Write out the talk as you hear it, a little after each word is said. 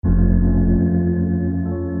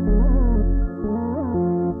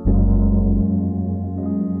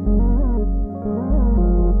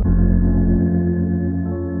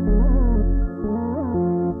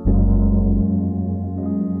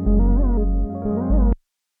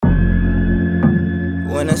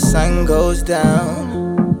when the sun goes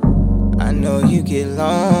down, I know you get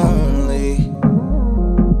lonely.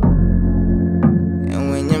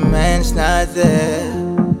 And when your man's not there,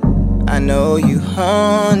 I know you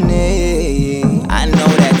horny. I know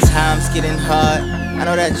that time's getting hard, I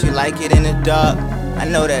know that you like it in the dark. I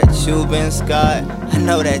know that you've been scarred, I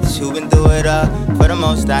know that you've been through it all. For the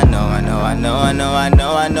most I know.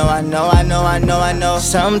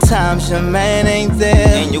 Sometimes your man ain't there,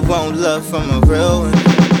 and you want love from a real one.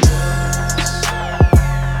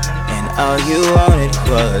 And all you wanted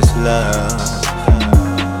was love.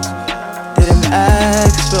 Didn't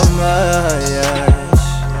ask for much,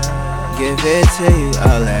 give it to you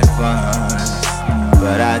all at once.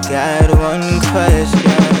 But I got one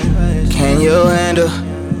question. Can you handle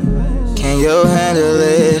it? Can you handle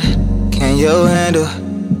it? Can you handle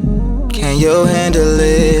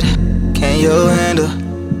it?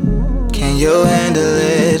 Can you handle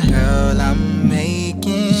it? Girl, I'm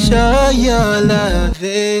making sure your love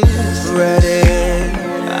is ready.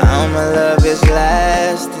 All my love is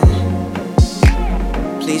lasting.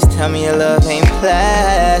 Please tell me your love ain't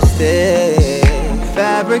plastic,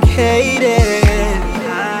 fabricated.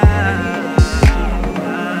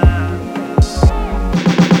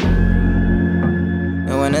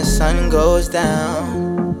 And when the sun goes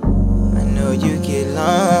down, I know you get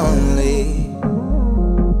lonely.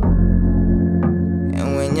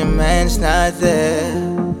 And when your man's not there,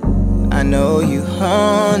 I know you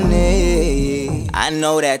horny. I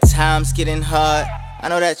know that time's getting hard, I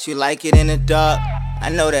know that you like it in the dark. I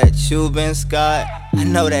know that you've been scarred, I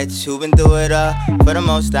know that you've been through it all. For the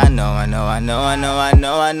most I know.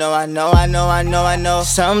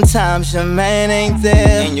 Sometimes your man ain't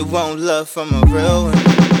there, and you want love from a real one.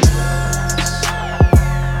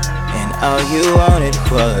 And all you wanted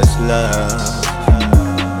was love.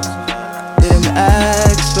 Didn't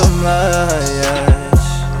ask for much,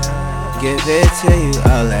 give it to you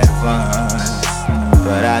all at once.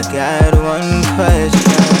 But I got one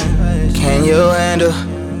question. Can you handle it?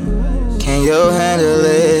 Can you handle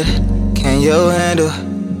it? Can you handle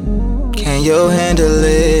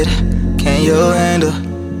it? Can you handle it?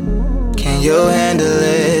 Can you handle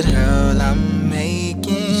it? Girl, I'm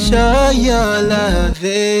making sure your love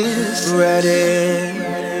is ready.